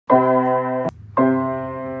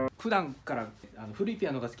普段から古いピ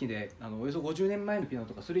アノが好きで、およそ50年前のピアノ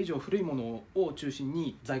とかそれ以上古いものを中心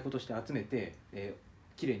に在庫として集めて、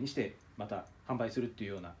きれいにしてまた販売するってい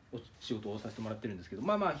うような仕事をさせてもらってるんですけど、ひ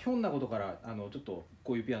ょんなことからちょっと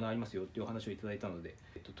こういうピアノありますよっていうお話をいただいたので、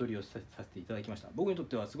取り寄せさせていただきました。僕にとっ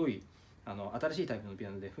てはすごい新しいタイプのピ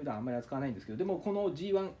アノで普段あんまり扱わないんですけど、でもこの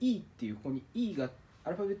G1E っていうここに E が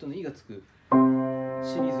アルファベットの E がつくシリ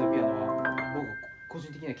ーズのピアノは僕個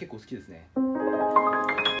人的には結構好きですね。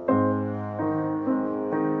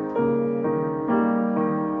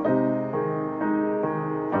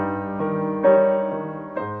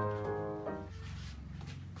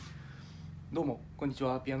どうもこんにち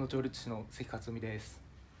は、ピアノ調律師の関克美です。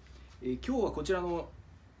今日はこちらの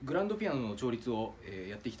グランドピアノの調律を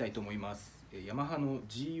やっていきたいと思います。ヤマハの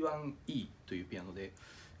G1E というピアノで、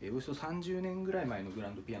およそ30年ぐらい前のグラ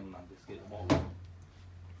ンドピアノなんですけれども、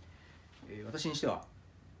私にしては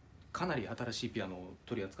かなり新しいピアノを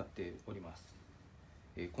取り扱っております。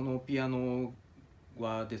このピアノ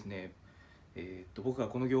はですね、僕が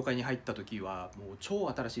この業界に入った時はもう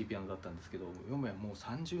超新しいピアノだったんですけど、よもやもう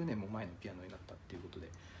30年も前のピアノになったっていうことで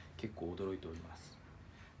結構驚いております。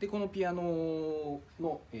でこのピアノ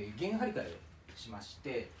の弦張り替えをしまし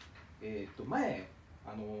て、前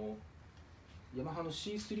ヤマハの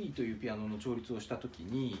C3 というピアノの調律をした時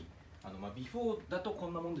にビフォーだとこ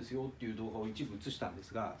んなもんですよっていう動画を一部映したんで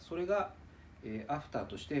すが、それがアフター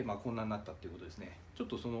としてこんなになったっていうことですね。ちょっ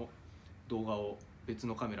とその動画を別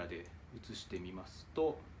のカメラで映してみます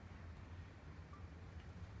と、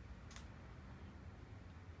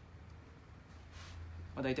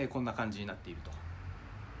だいたいこんな感じになっていると。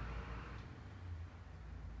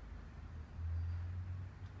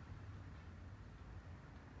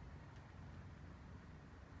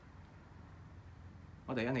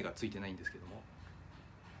まだ屋根がついてないんですけども、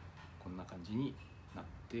こんな感じになっ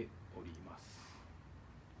ております。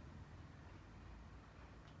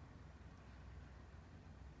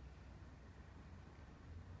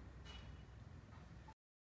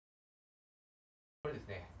これです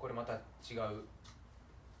ね、これまた違う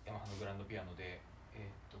ヤマハのグランドピアノで、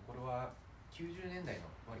これは90年代の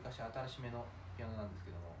わりかし新しめのピアノなんです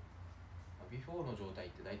けども、ビフォーの状態っ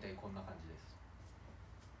て大体こんな感じです。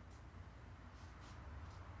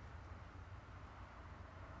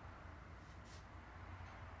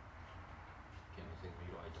ピアノ線の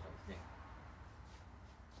色合いとかですね。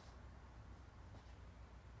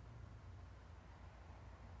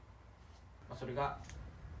それが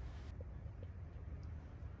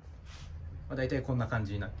大体こんな感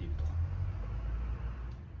じになっていると。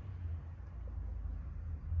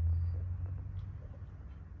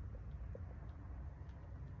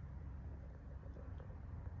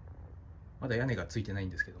まだ屋根がついてないん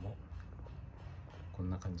ですけども、こん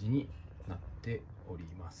な感じになっており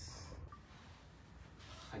ます。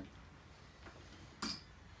はい、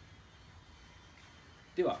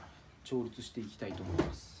では調律していきたいと思い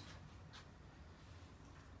ます。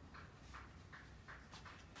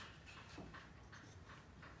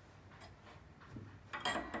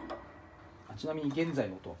ちなみに現在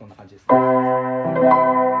の音はこんな感じですね。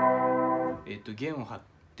弦を張っ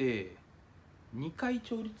て2回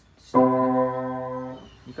調律したのかな。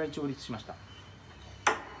2回調律しました。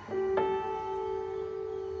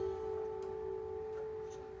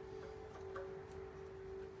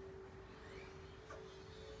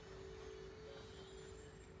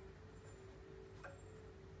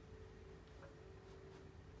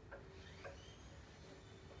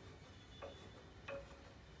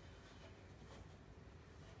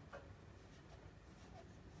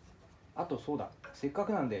あとそうだ、せっか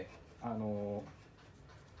くなんでこ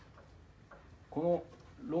の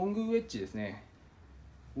ロングウェッジですね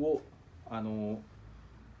を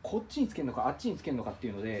こっちにつけるのかあっちにつけるのかって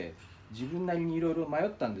いうので自分なりにいろいろ迷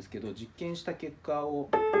ったんですけど、実験した結果を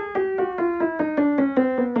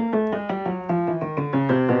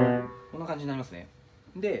こんな感じになりますね。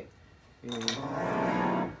で、例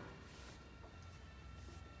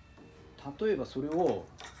えばそれを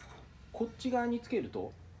こっち側につける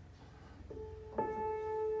と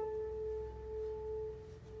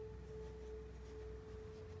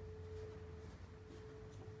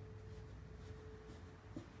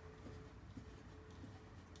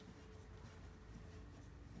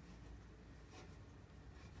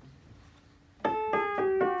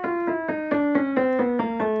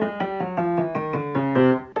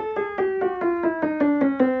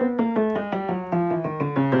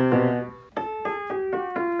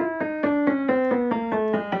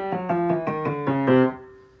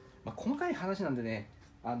話なんでね、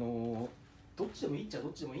どっちでもいいっちゃど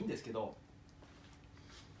っちでもいいんですけど、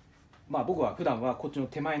僕は普段はこっちの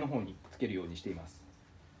手前の方につけるようにしています。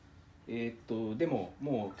でも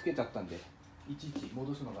もうつけちゃったんでいちいち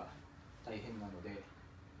戻すのが大変なので、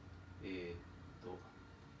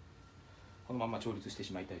このまま調律して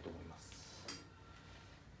しまいたいと思います。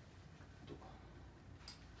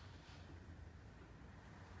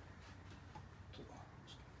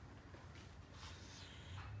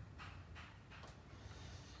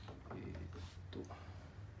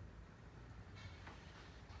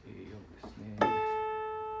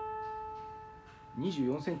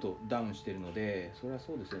24セントダウンしてるので、それは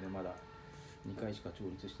そうですよね。まだ2回しか調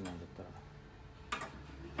律してないんだったら、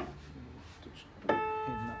ちょっと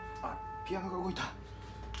変な、ピアノが動いた。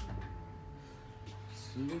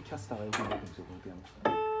すごいキャスターがよく動くんですよ、このピアノ。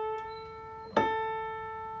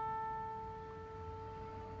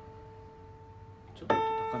ちょっと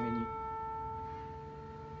高めに。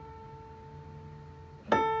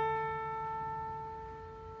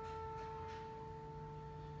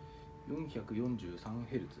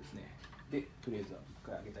443Hz ですね。で、とりあえずは1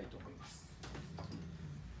回上げたいと思います。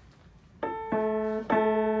ちょっと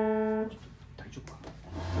大丈夫かな。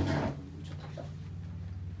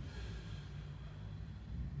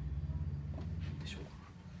でしょう。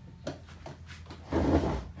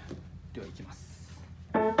では、いきます。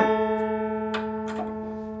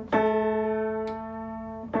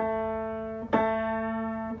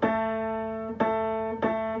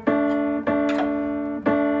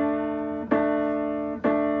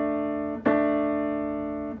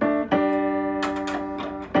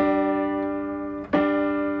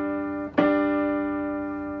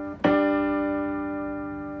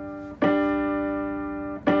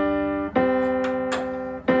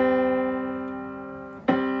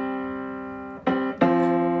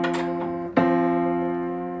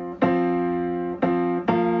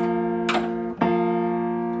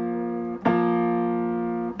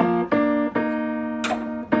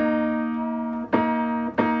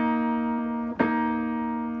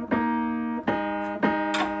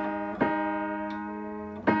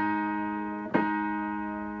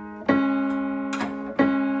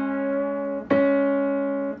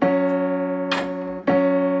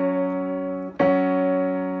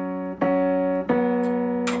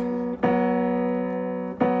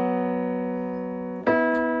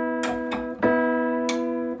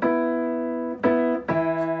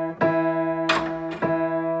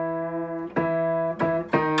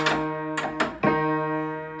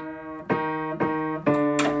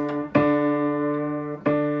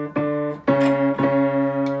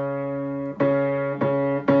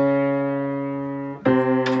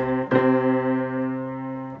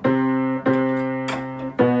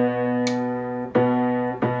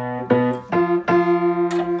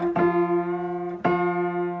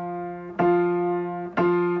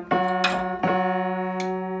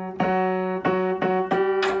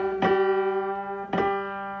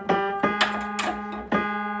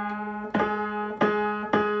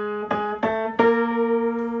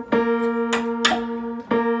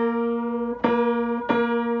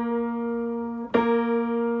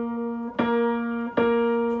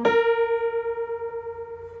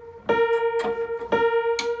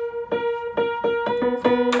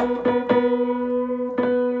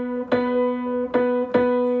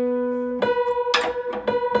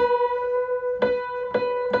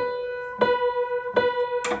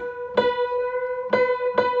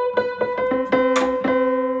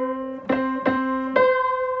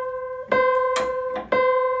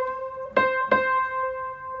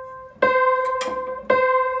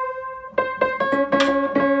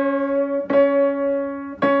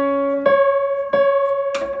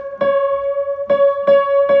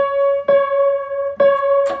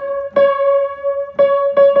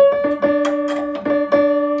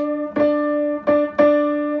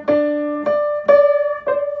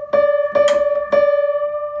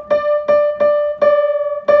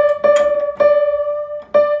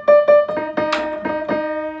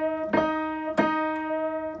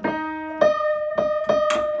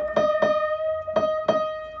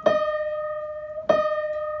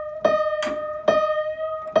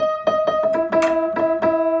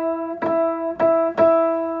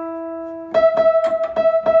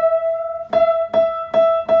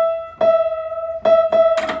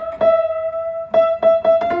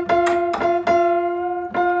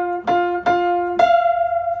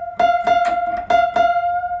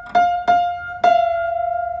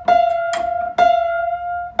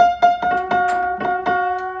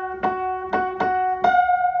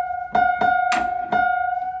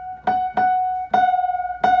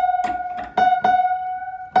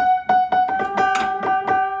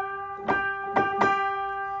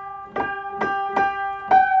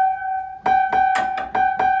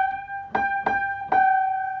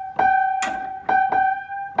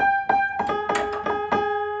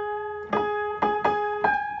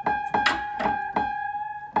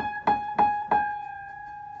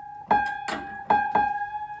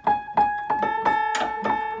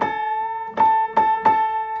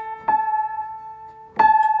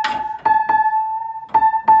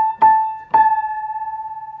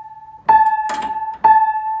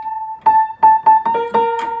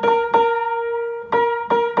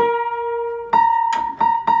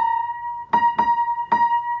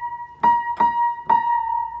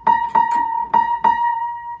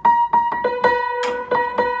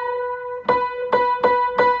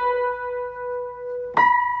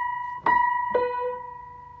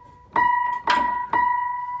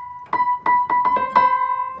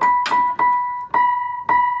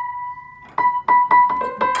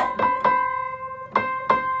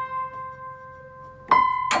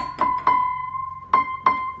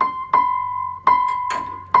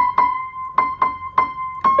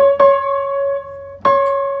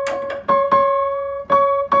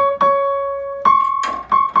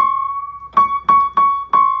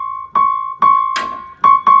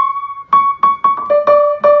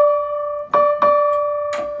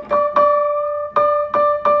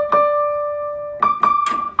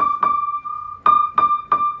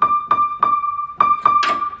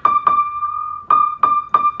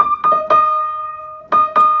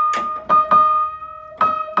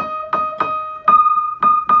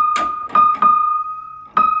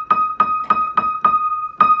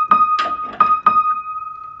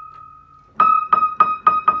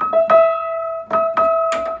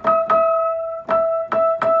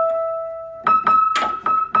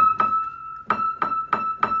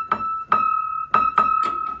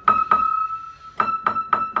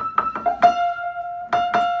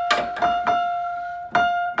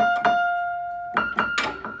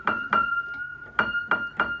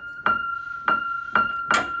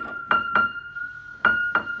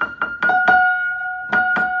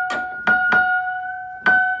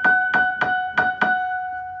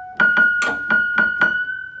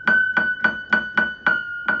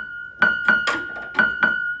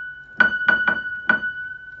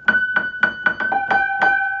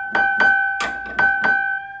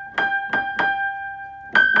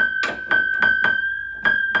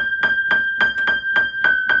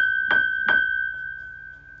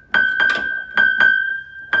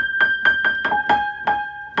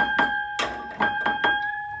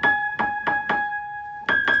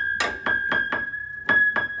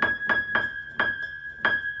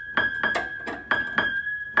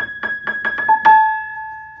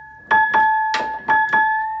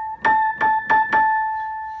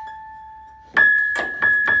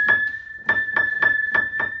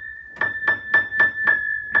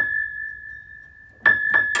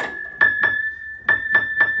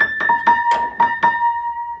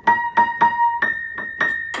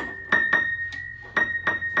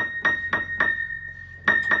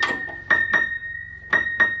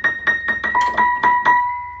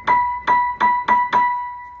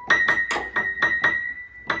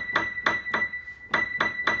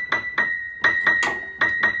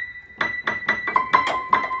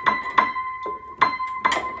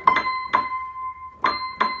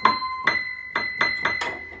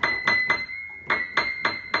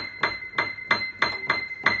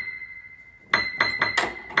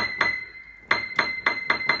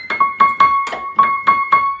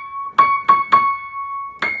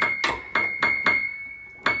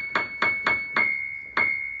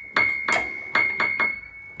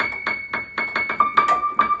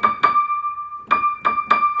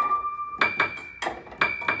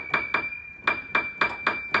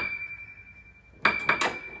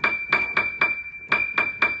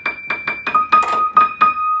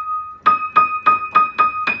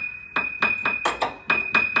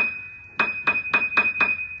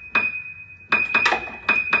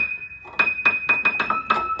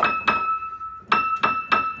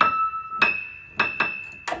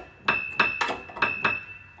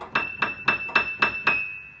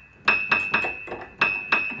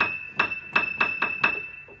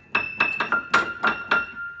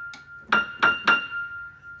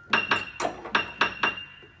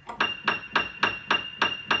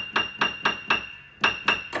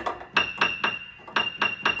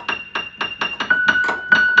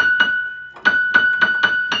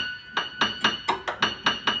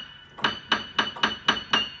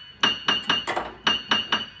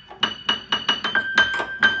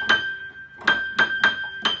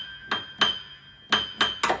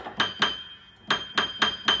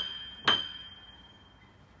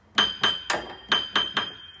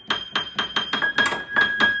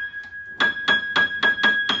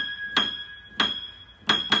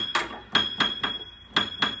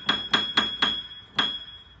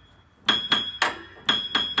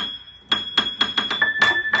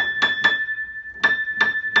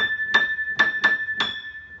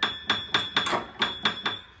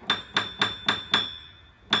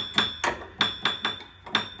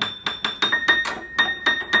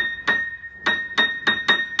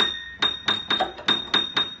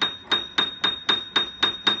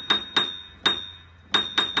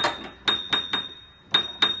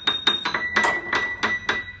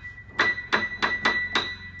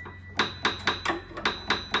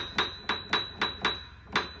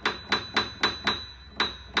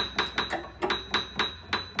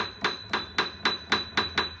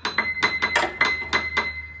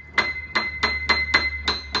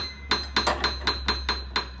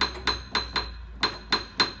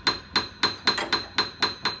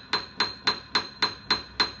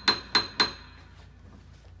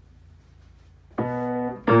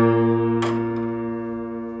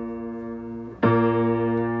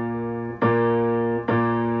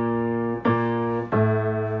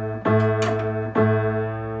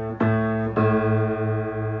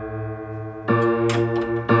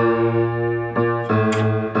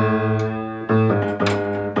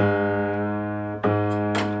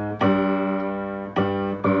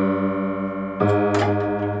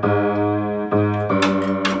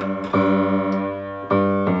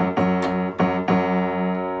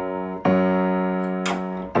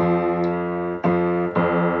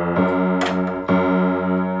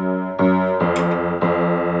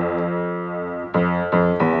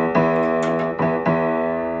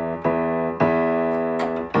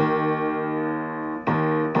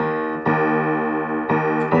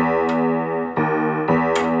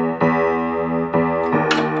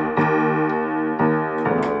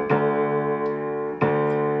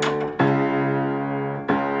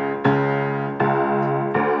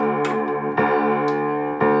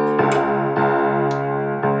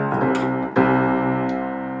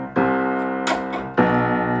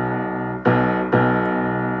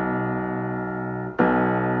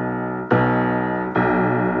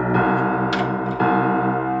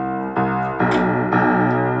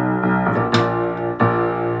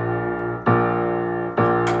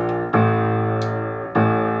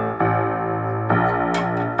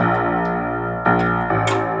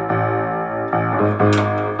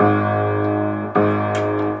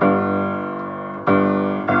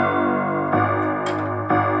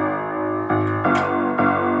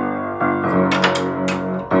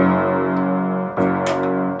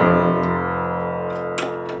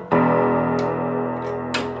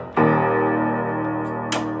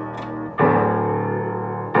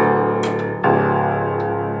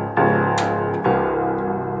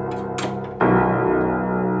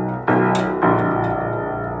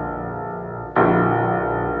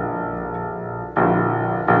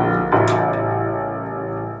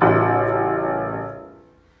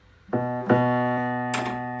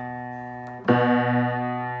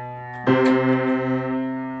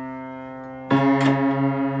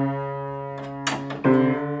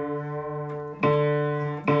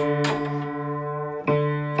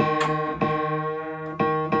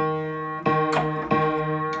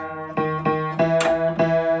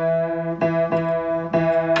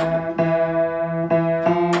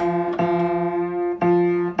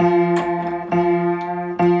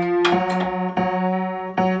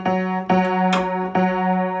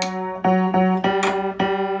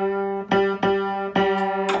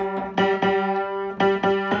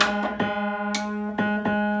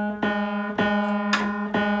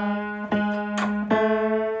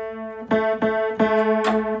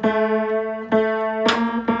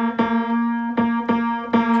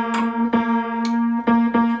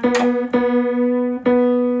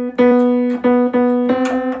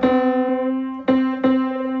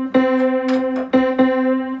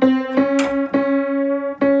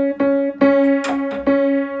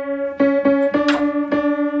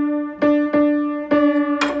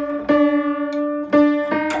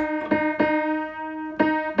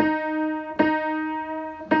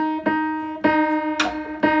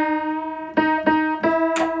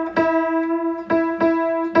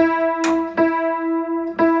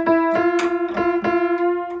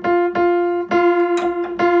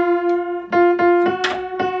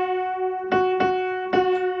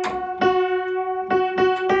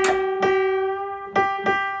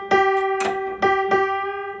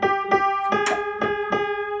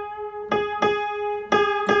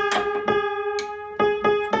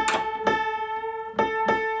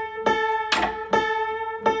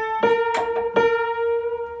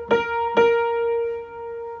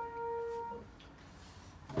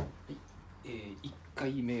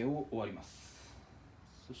回目を終わります。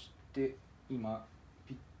そして今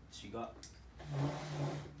ピッチがよ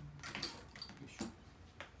いしょ、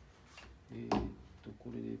こ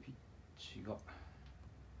れでピッチが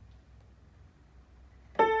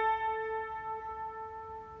リ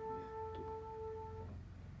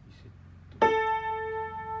セット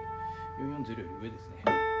440より上ですね。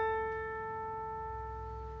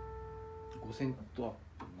5セントアッ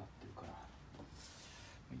プになってるから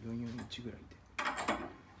441ぐらいで、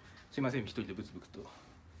すいません、一人でブツブツと。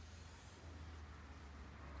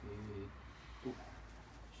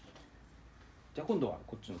じゃあ今度は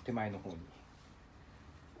こっちの手前の方に。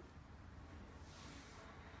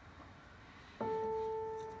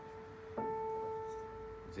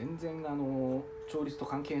全然調律と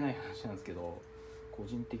関係ない話なんですけど、個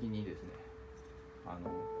人的にですね、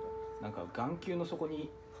なんか眼球の底に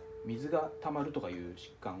水が溜まるとかいう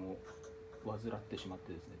疾患を患ってしまっ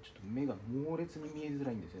てですね、ちょっと目が猛烈に見えづ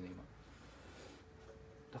らいんですよね今。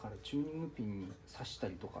だからチューニングピンに刺した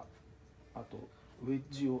りとか、あとウェッ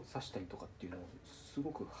ジを刺したりとかっていうのをす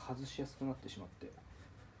ごく外しやすくなってしまって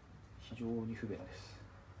非常に不便です。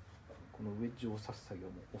このウェッジを刺す作業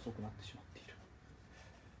も遅くなってしまっている。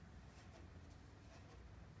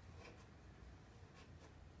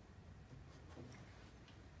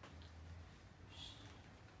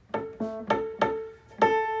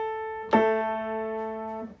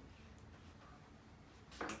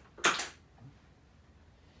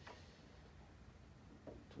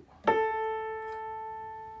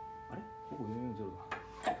あれ？ほぼ440だ。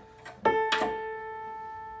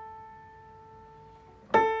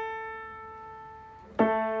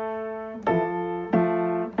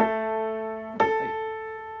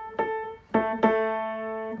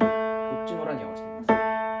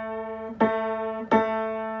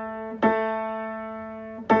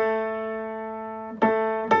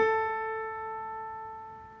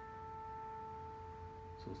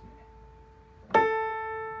そうですね。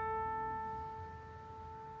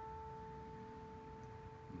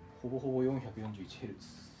ほぼほぼ 441Hz。 よ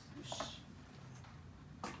し、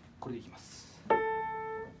これでいきます。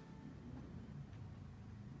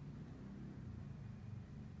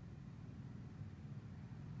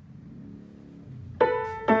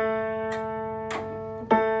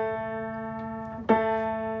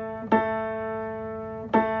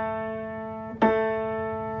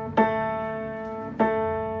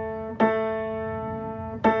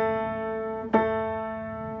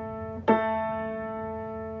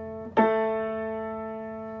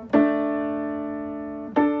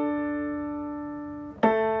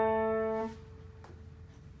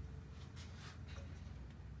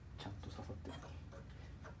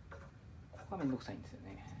めんどくさいんですよ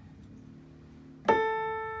ね。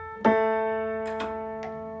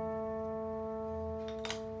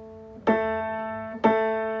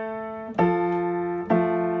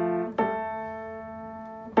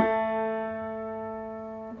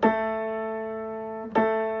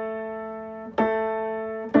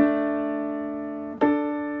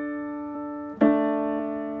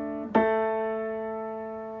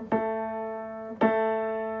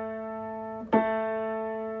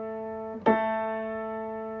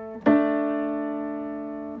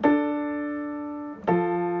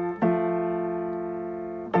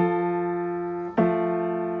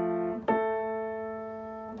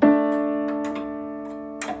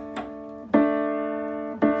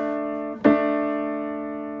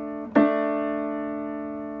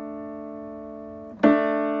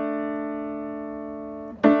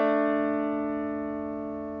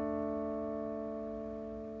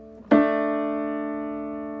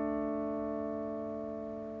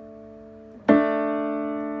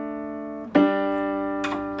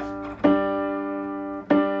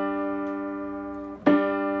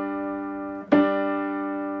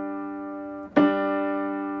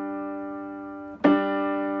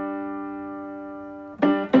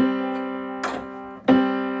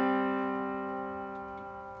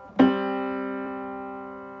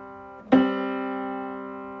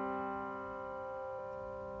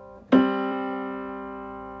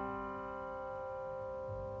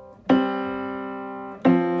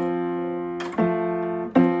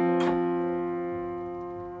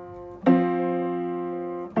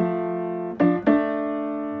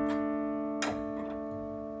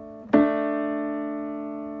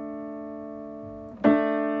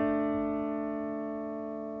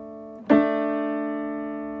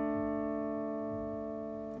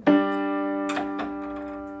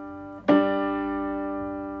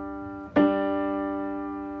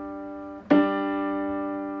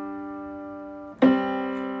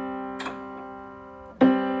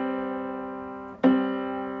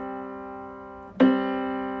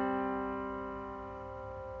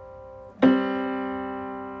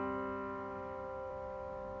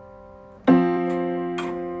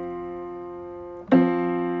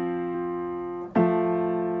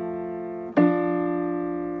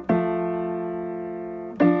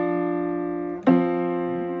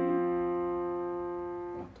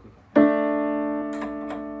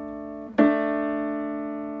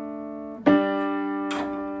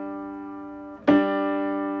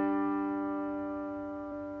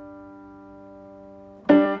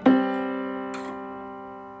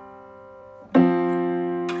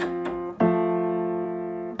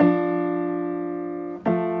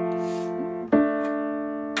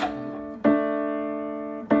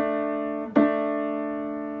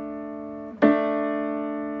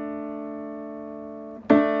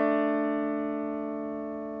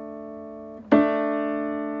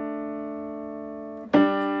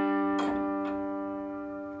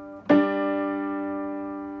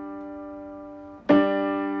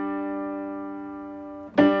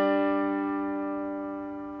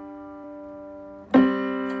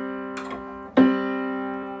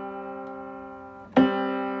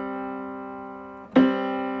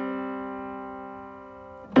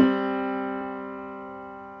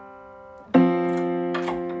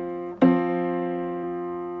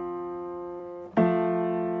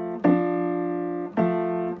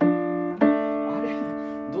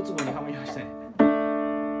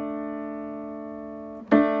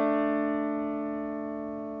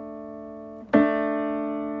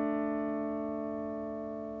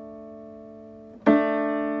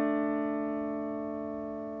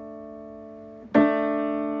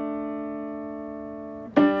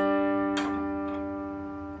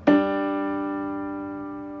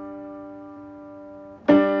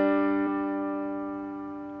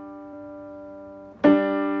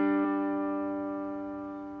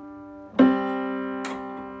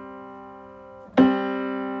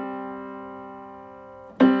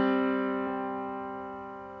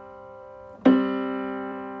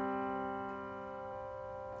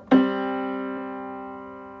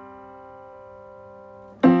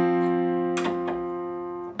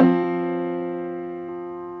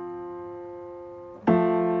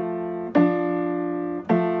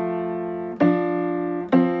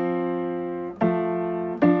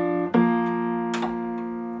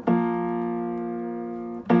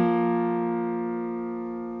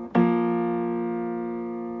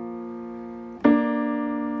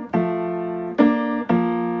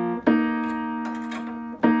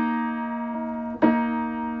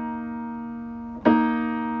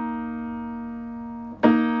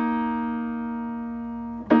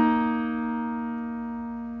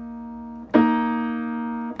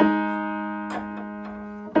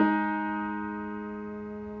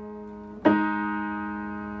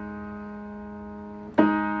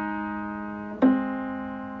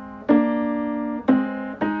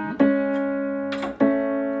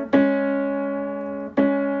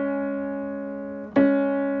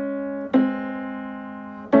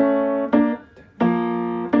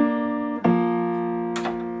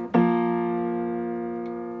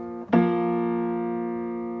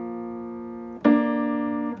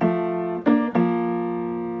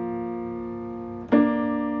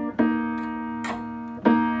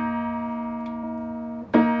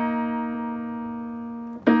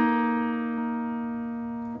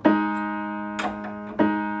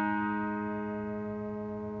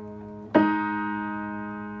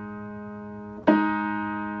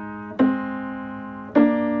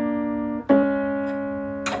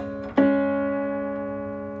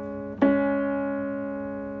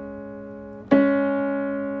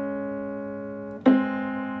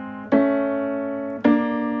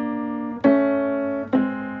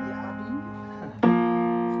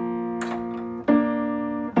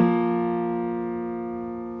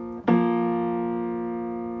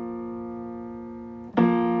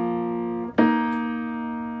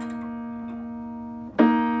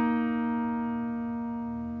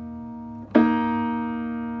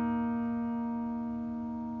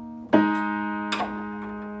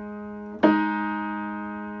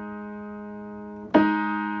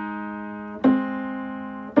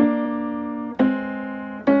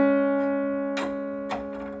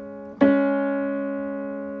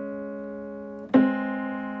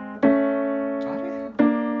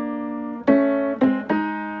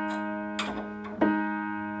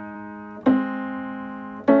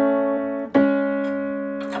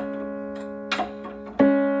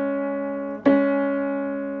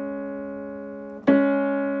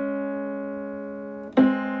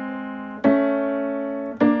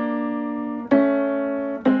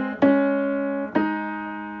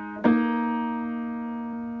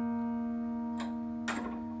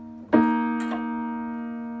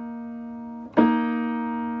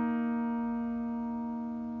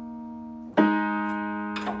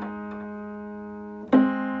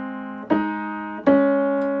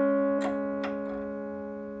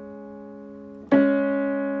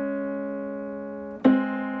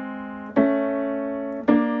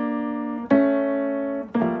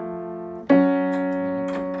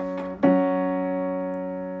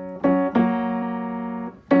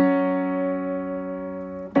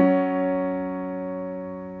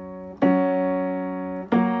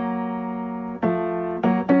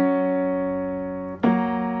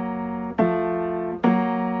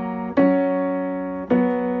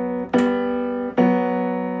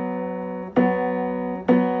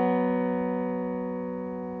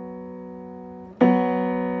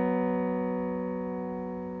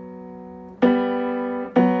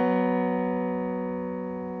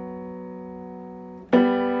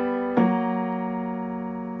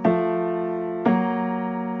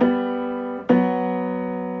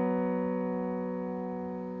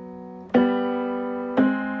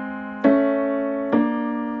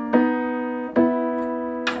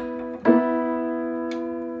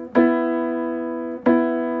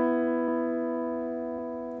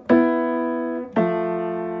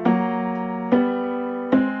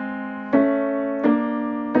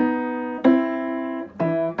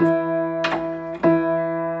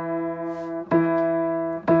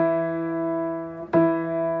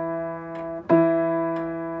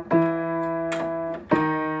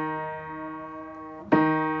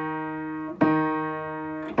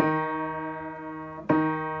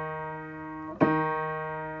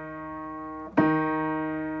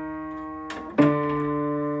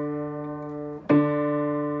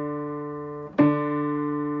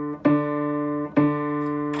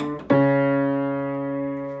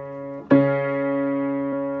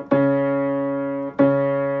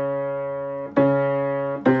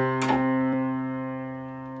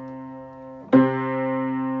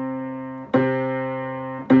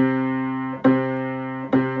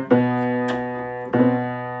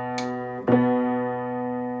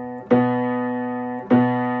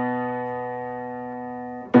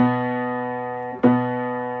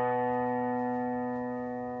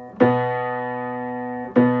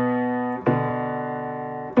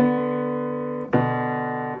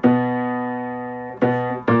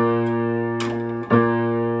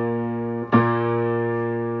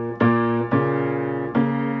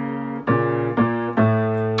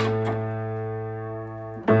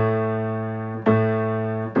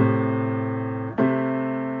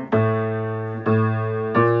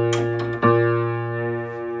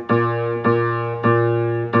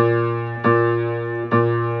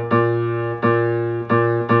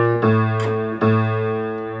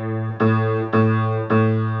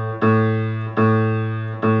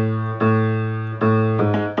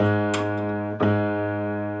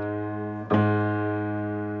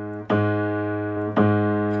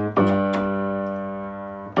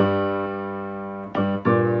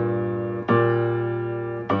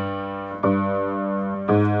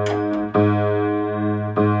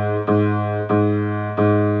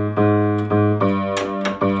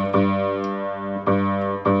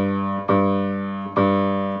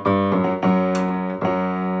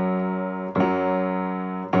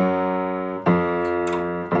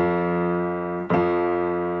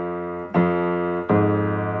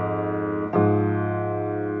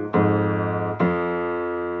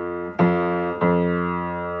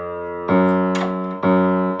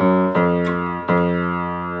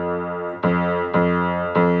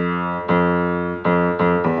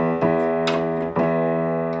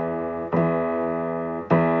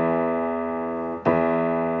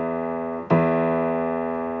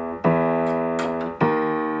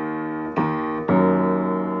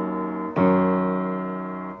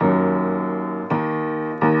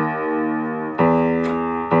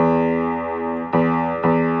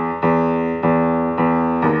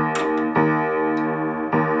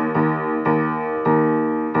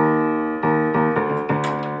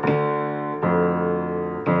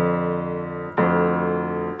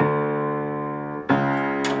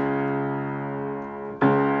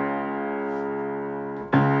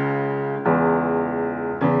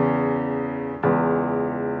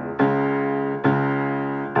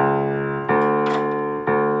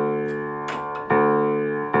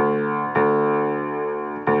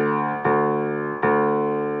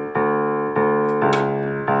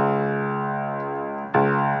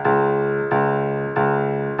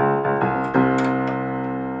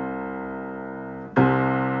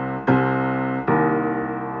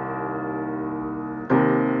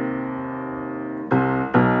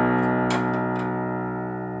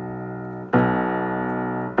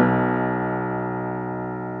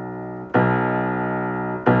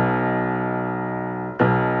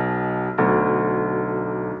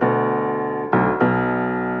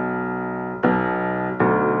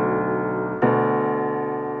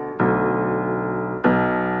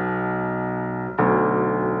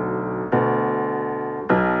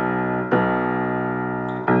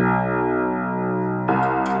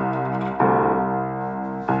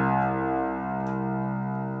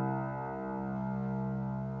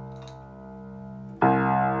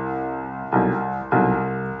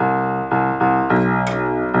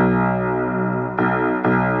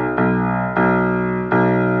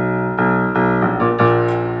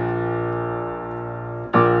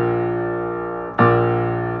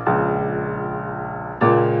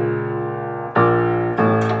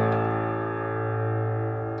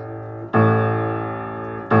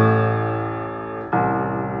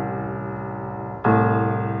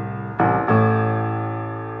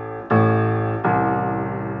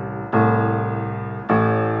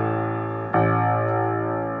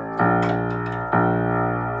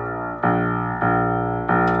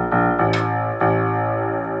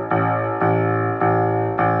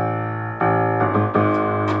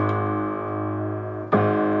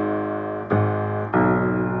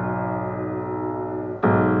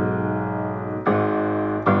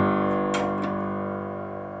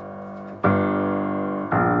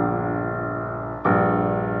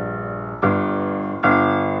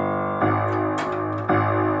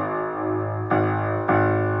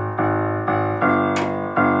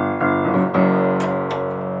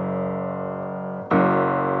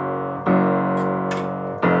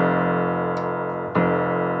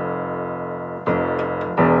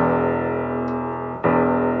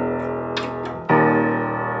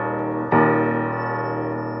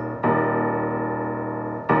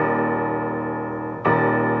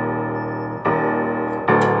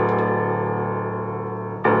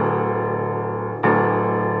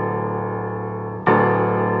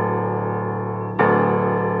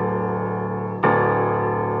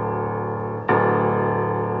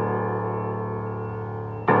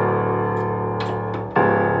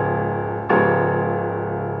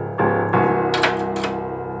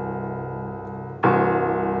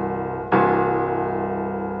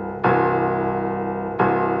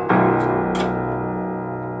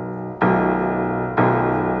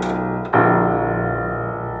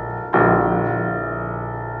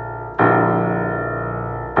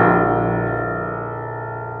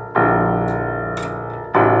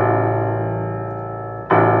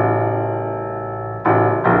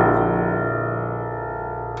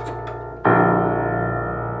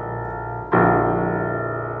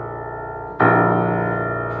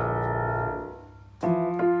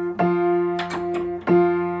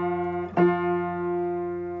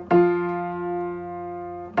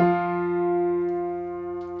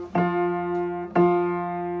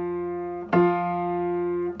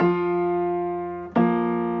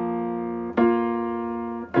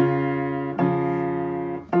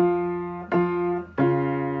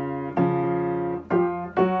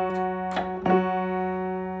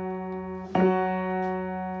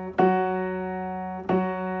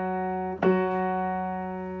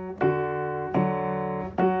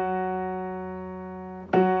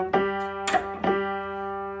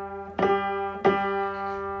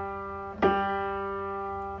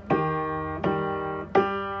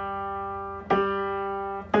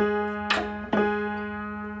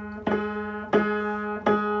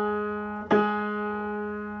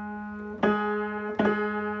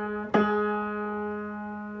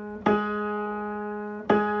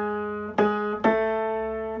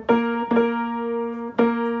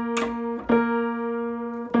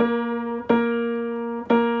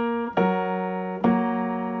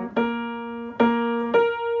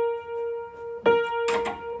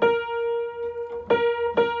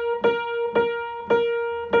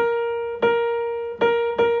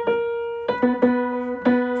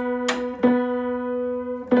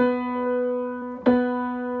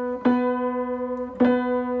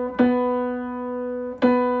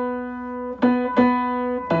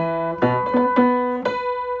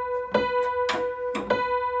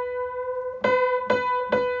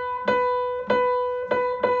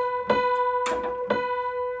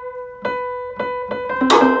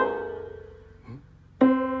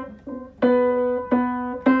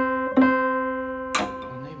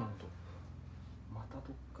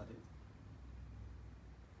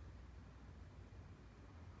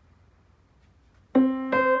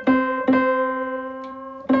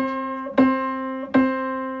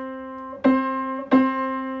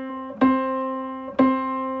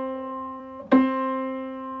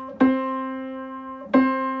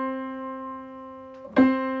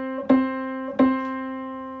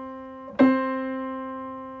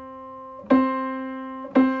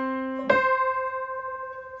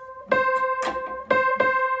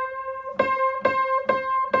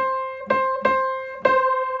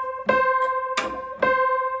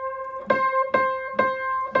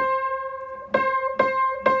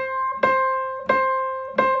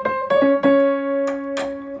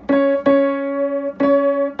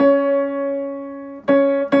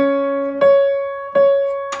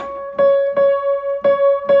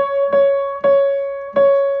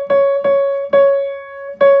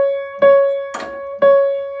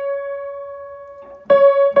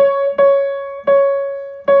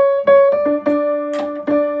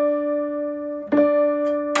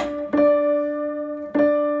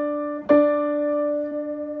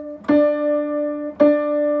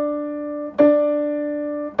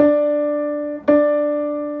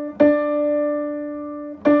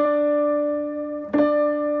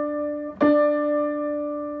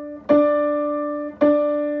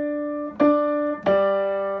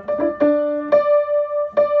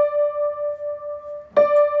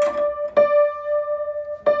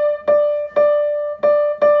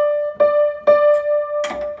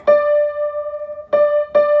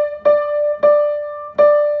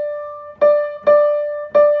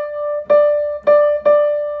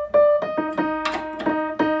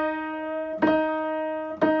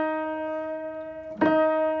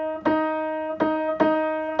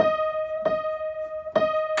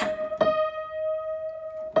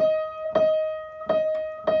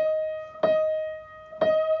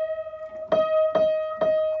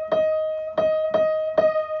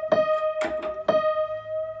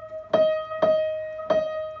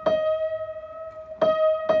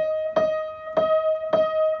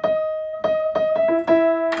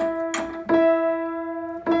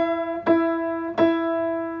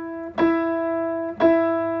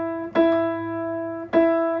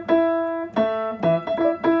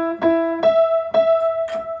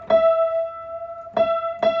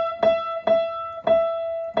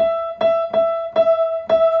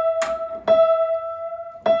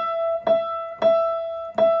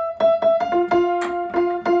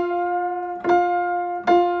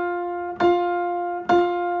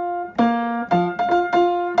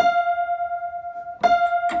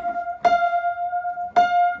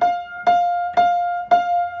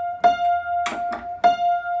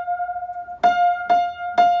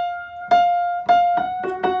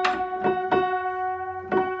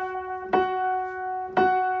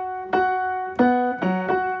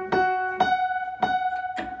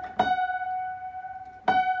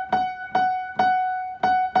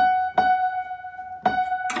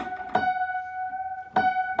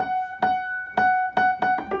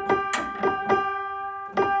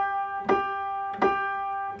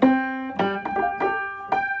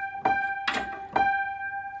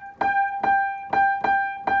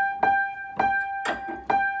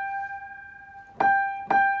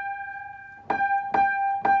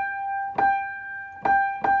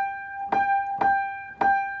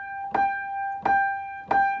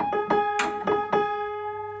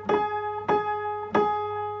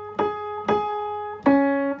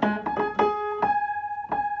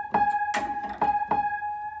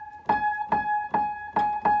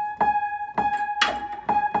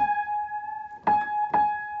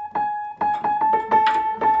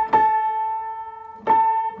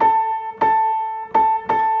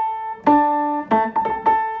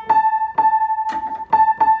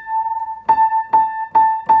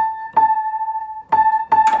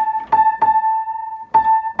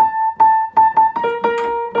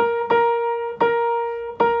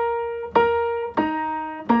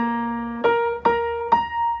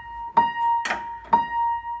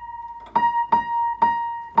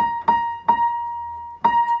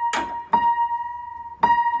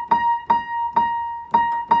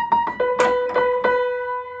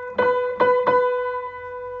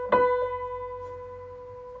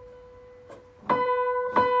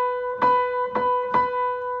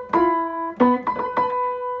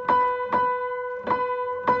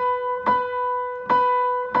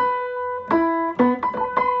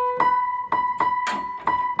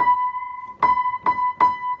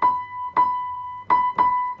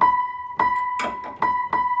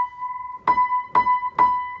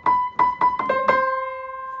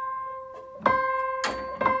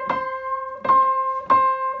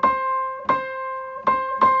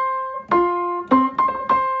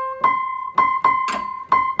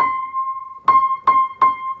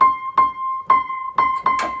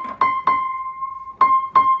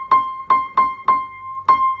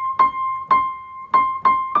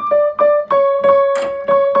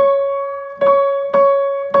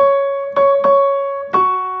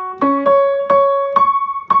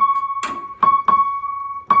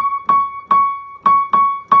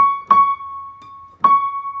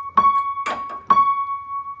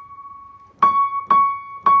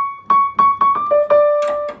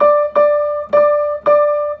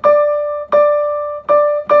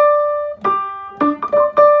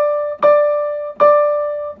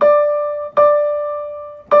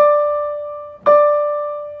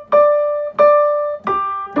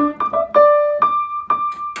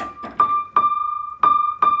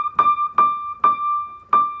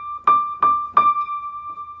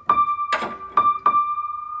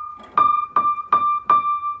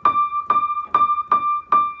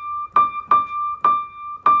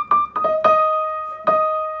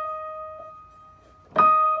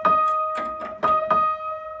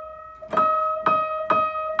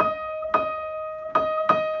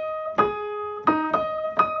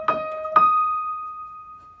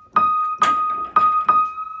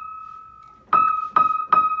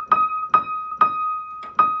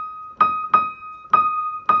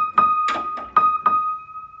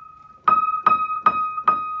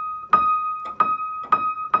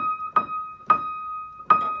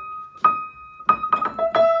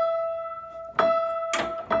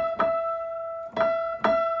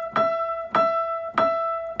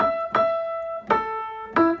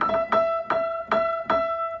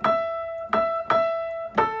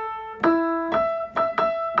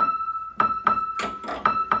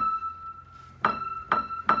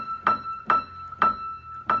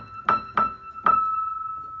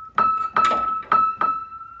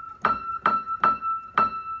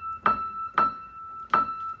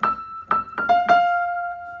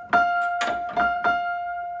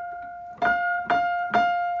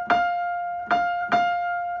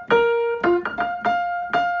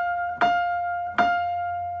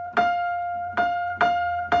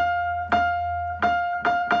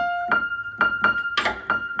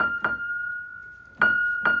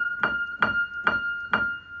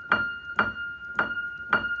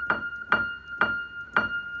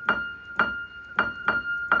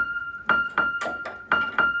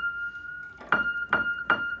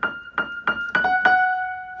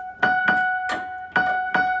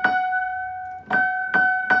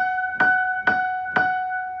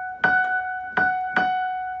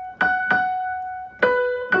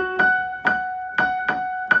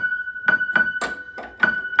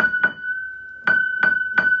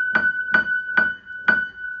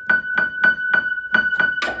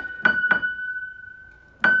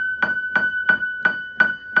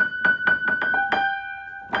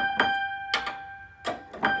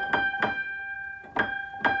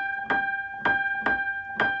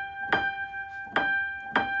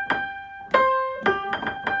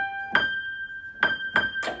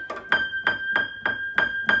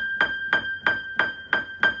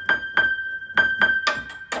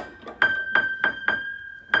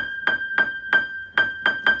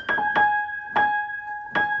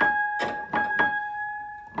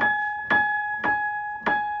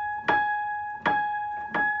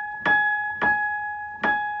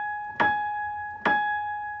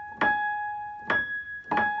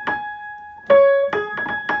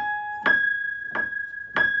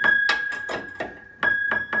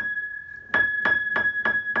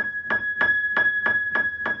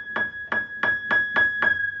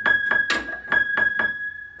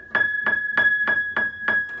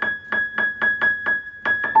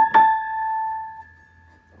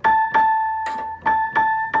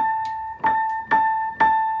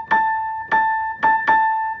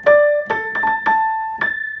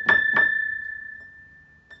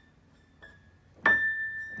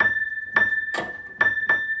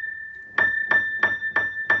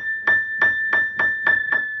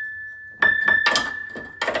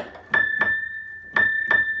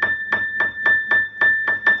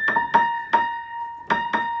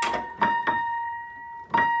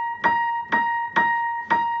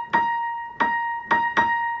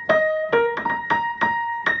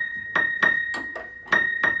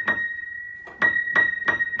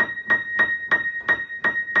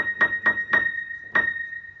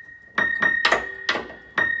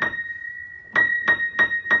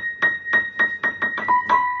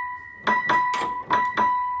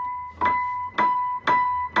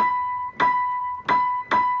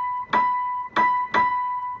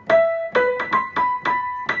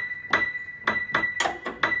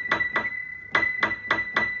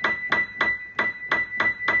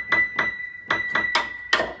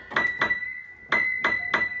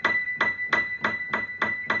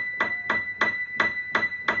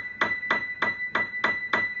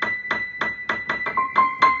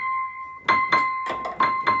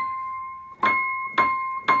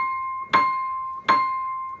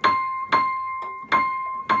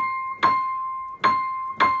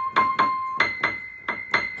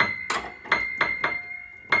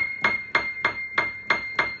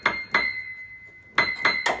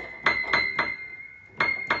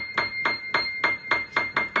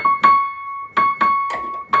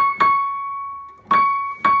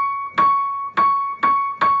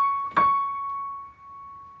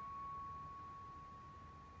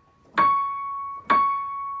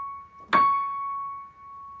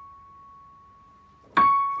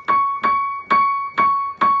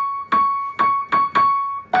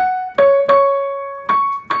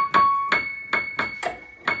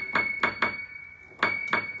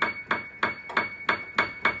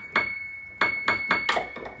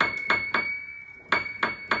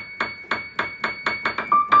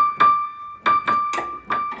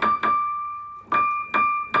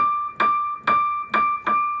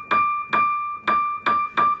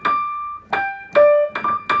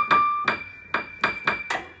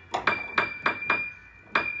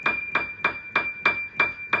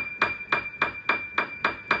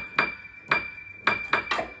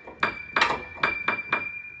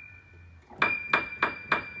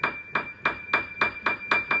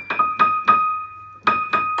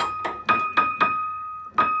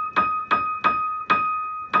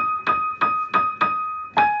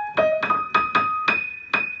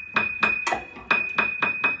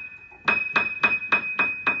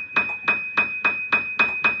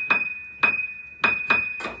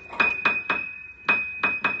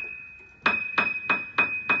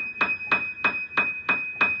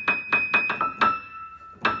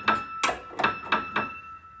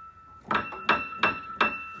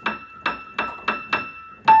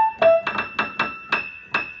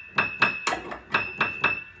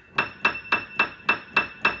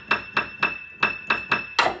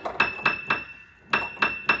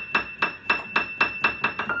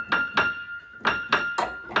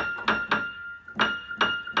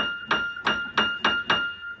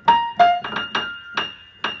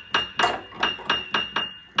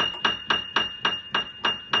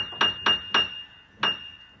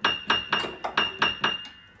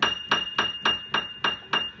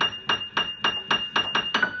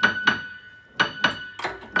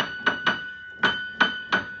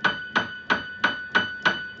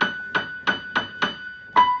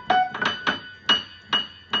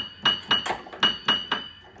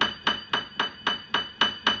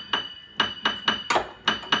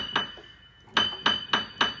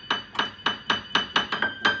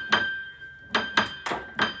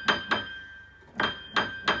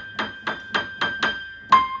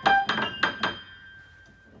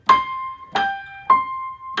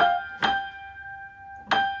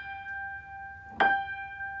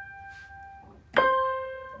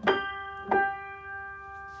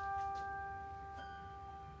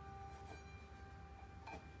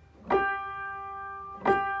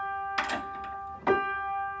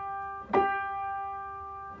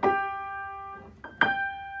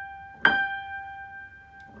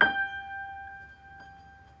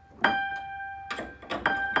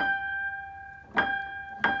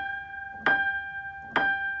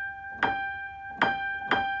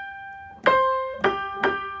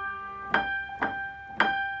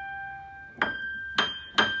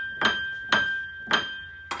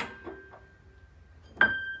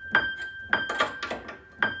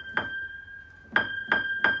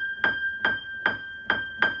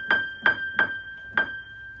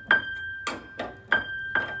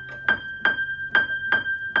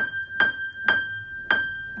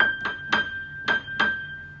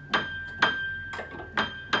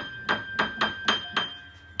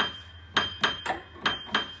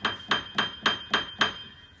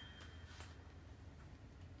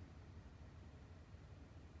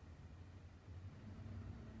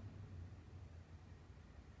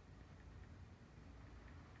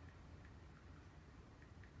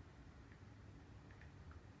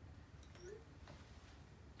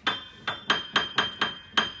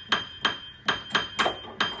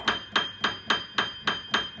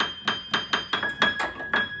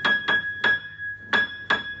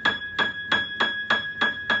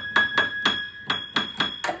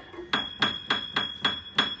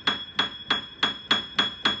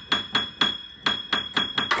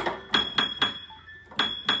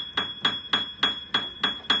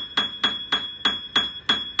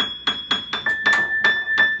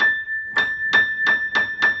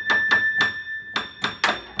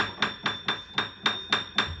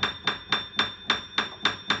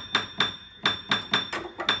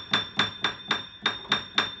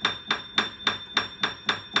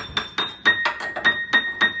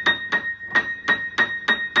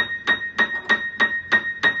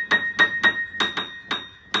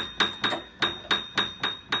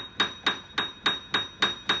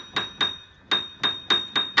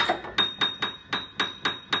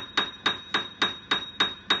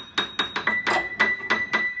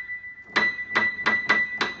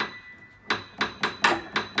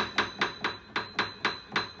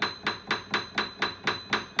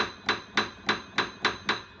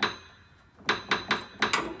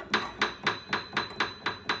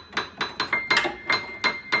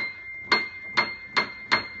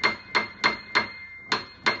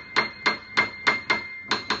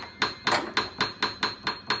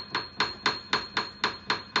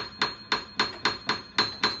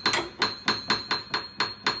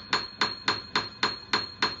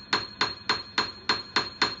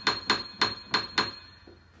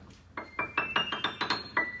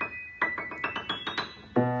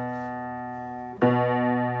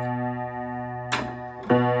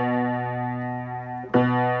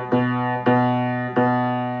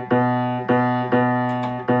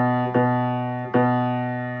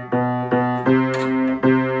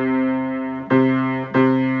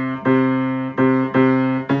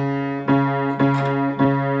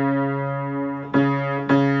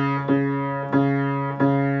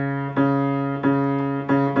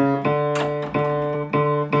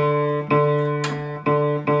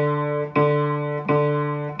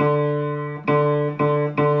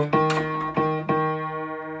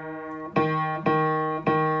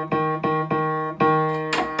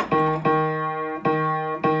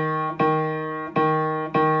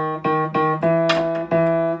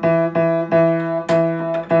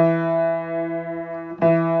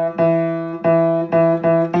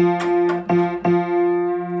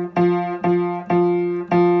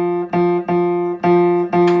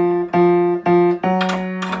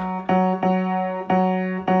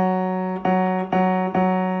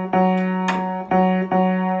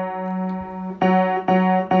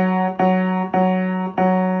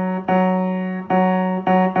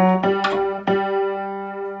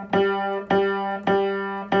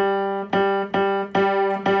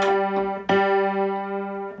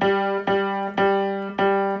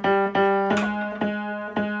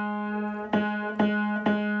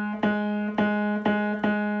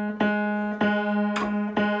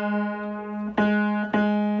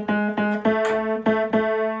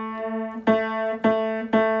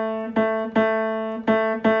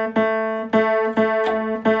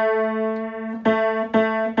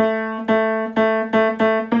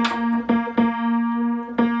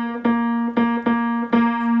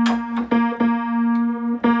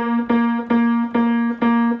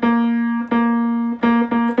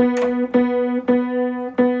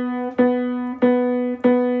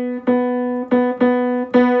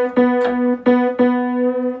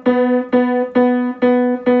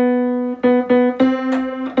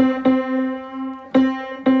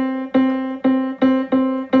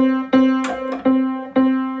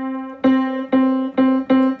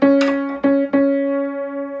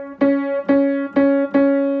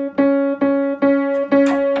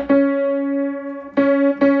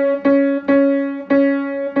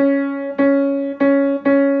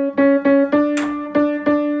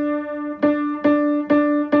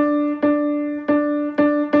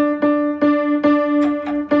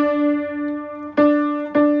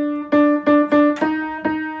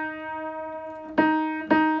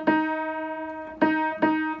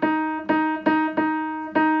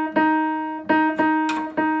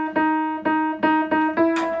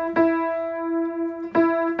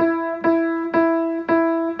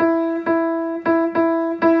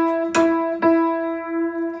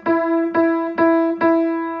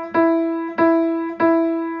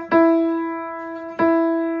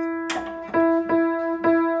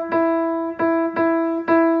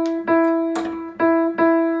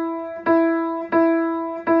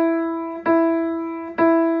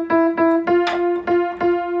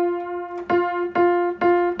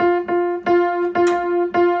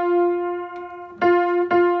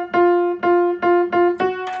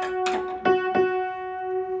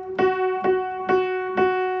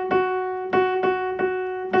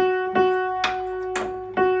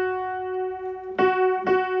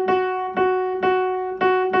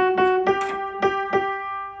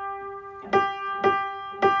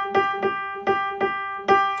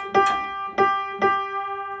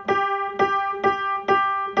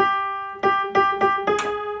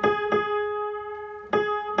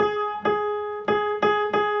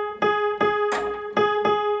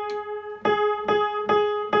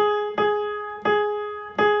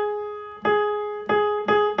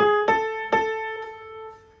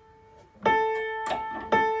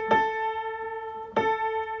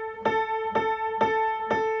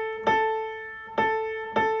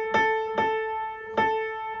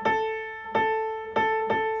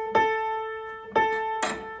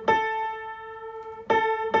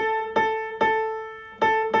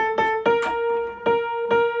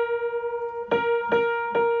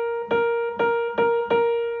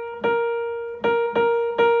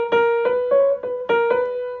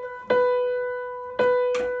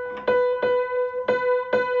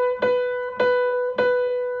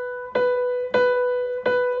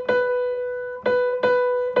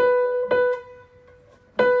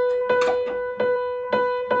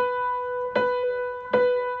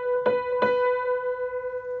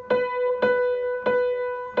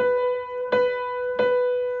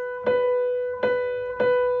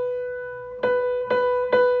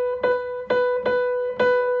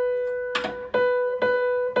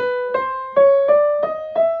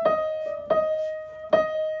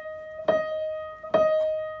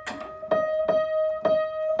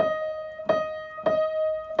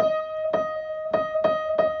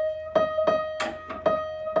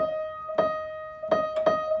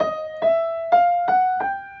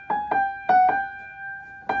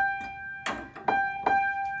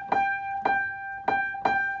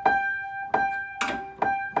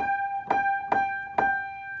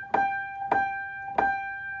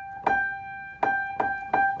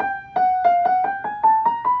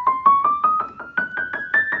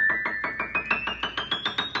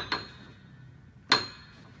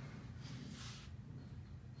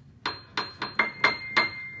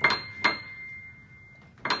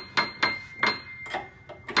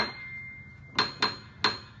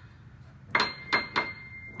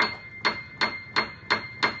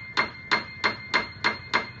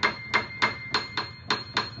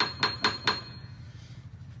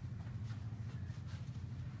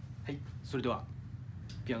それでは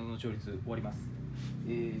ピアノの調律終わります。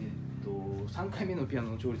3回目のピア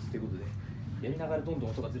ノの調律ということで、やりながらどんど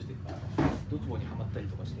ん音がずれていくからドツボにはまったり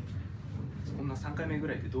とかして、こんな3回目ぐ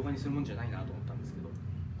らいで動画にするもんじゃないなと思ったんですけど、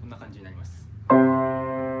こんな感じになります。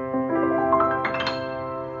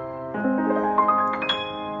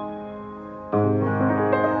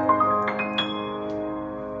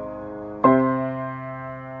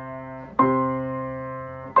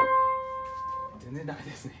全然ダメ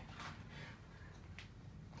ですね。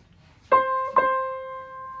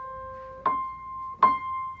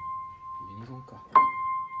ユニゾンか。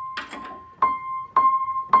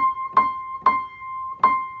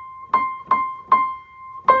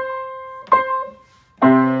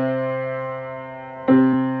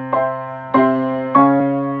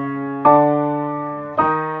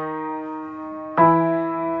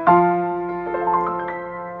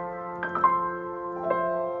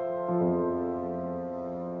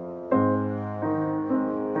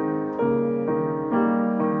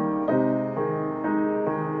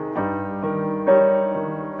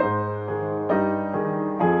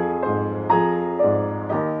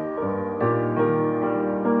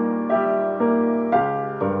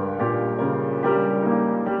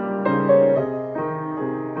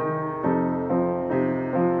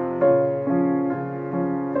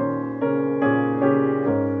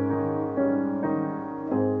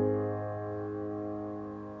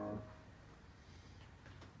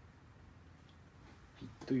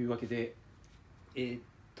というわけで、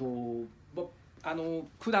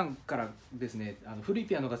普段からですね、古い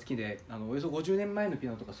ピアノが好きで、およそ50年前のピ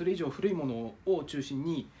アノとかそれ以上古いものを中心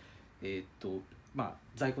に、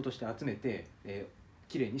在庫として集めて、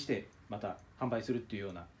きれいにしてまた販売するっていう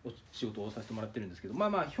ような仕事をさせてもらってるんですけど、ひ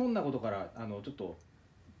ょんなことからちょっと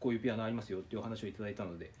こういうピアノありますよっていうお話をいただいた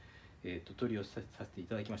ので、取り寄せさせてい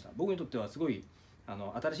ただきました。僕にとってはすごい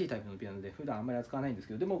新しいタイプのピアノで普段あんまり扱わないんです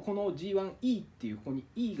けど、でもこの G1E っていう、ここに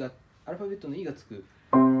E がアルファベットの E がつくシ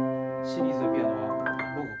リーズのピアノ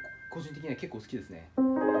は僕個人的には結構好きですね。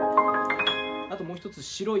あともう一つ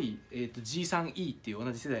白い、G3E っていう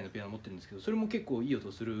同じ世代のピアノを持ってるんですけど、それも結構いい音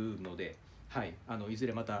するので、はい、いず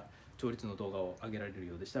れまた調律の動画を上げられる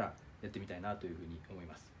ようでしたらやってみたいなというふうに思い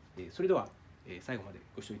ます。それでは、最後まで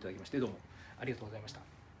ご視聴いただきましてどうもありがとうございました。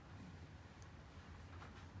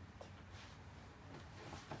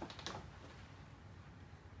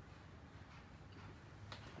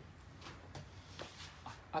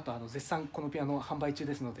あと絶賛このピアノ販売中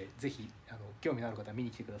ですので、ぜひ興味のある方は見に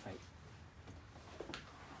来てください。